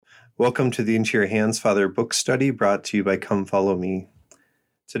Welcome to the Into Your Hands, Father book study brought to you by Come Follow Me.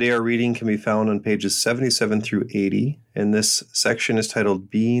 Today our reading can be found on pages 77 through 80, and this section is titled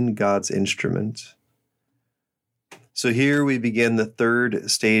Being God's Instrument. So here we begin the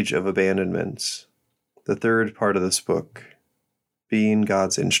third stage of abandonment, the third part of this book, Being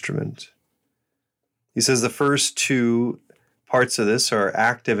God's Instrument. He says the first two parts of this are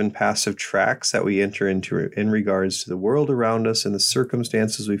active and passive tracks that we enter into in regards to the world around us and the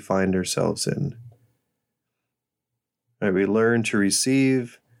circumstances we find ourselves in. Right, we learn to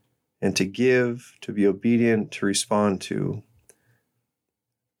receive and to give, to be obedient, to respond to.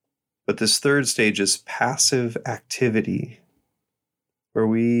 But this third stage is passive activity, where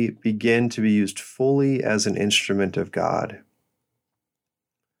we begin to be used fully as an instrument of God.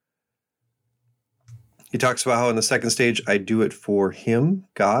 He talks about how in the second stage, I do it for him,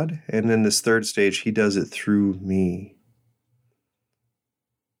 God, and in this third stage, he does it through me.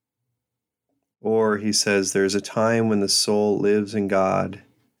 Or he says there's a time when the soul lives in God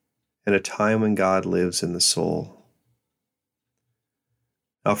and a time when God lives in the soul.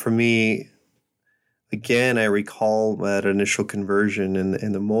 Now for me, again, I recall that initial conversion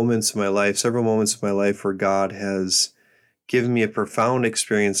and the moments of my life, several moments of my life where God has given me a profound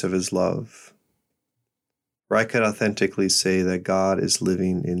experience of his love, where I could authentically say that God is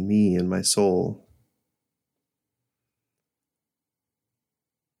living in me, in my soul.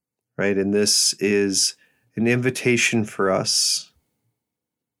 Right? And this is an invitation for us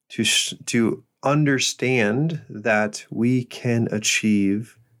to understand that we can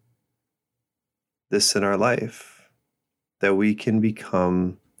achieve this in our life, that we can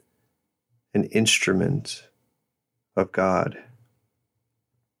become an instrument of God.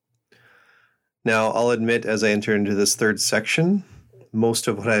 Now, I'll admit, as I enter into this third section, most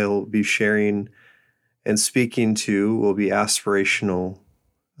of what I'll be sharing and speaking to will be aspirational,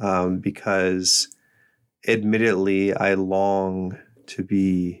 because admittedly, I long to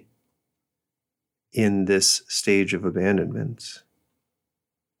be in this stage of abandonment.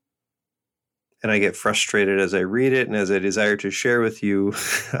 And I get frustrated as I read it and as I desire to share with you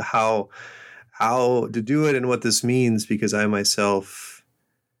how to do it and what this means, because I myself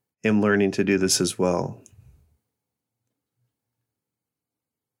am learning to do this as well.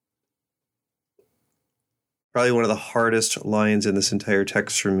 Probably one of the hardest lines in this entire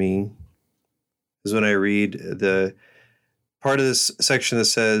text for me is when I read the part of this section that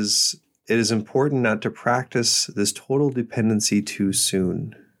says, it is important not to practice this total dependency too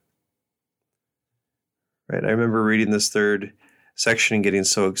soon. Right? I remember reading this third section and getting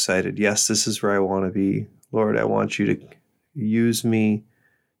so excited. Yes, this is where I want to be. Lord, I want you to use me,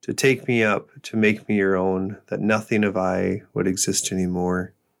 to take me up, to make me your own, that nothing of I would exist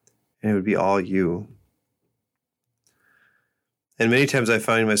anymore, and it would be all you. And many times I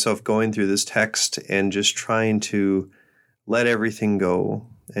find myself going through this text and just trying to let everything go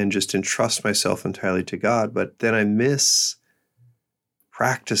and just entrust myself entirely to God, but then I miss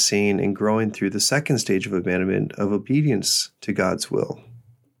practicing and growing through the second stage of abandonment, of obedience to God's will.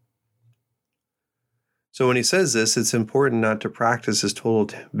 So when he says this, it's important not to practice this total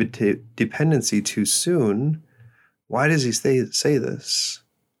dependency too soon. Why does he say this?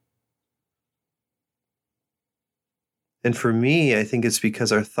 And for me, I think it's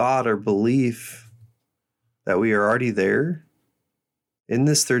because our thought or belief that we are already there in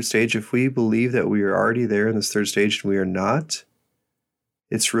this third stage, if we believe that we are already there in this third stage and we are not,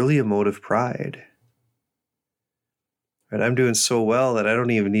 it's really a mode of pride. Right? I'm doing so well that I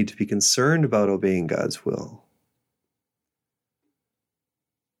don't even need to be concerned about obeying God's will.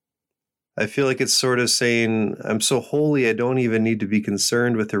 I feel like it's sort of saying, I'm so holy, I don't even need to be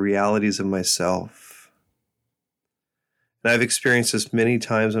concerned with the realities of myself. And I've experienced this many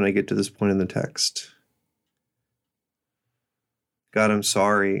times when I get to this point in the text. God, I'm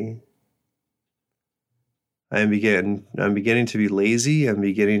sorry. I'm beginning to be lazy. I'm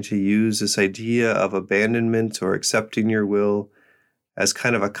beginning to use this idea of abandonment or accepting your will as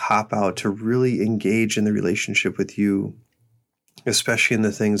kind of a cop-out to really engage in the relationship with you, especially in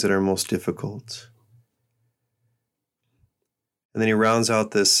the things that are most difficult. And then he rounds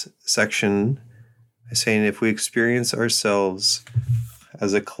out this section by saying, if we experience ourselves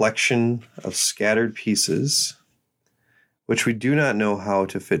as a collection of scattered pieces, which we do not know how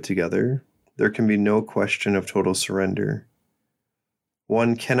to fit together, there can be no question of total surrender.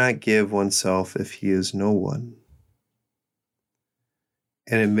 One cannot give oneself if he is no one.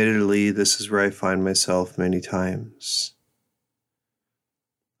 And admittedly, this is where I find myself many times.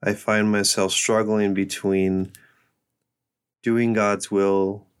 I find myself struggling between doing God's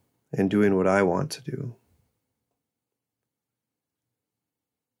will and doing what I want to do.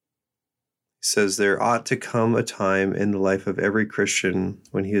 He says, there ought to come a time in the life of every Christian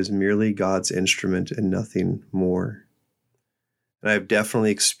when he is merely God's instrument and nothing more. And I've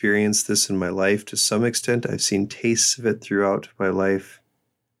definitely experienced this in my life to some extent. I've seen tastes of it throughout my life,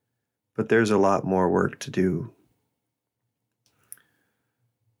 but there's a lot more work to do.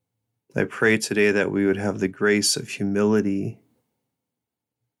 I pray today that we would have the grace of humility,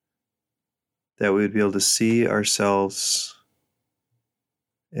 that we would be able to see ourselves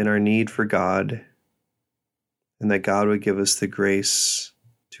in our need for God, and that God would give us the grace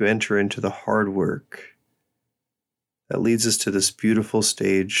to enter into the hard work that leads us to this beautiful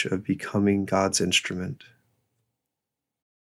stage of becoming God's instrument.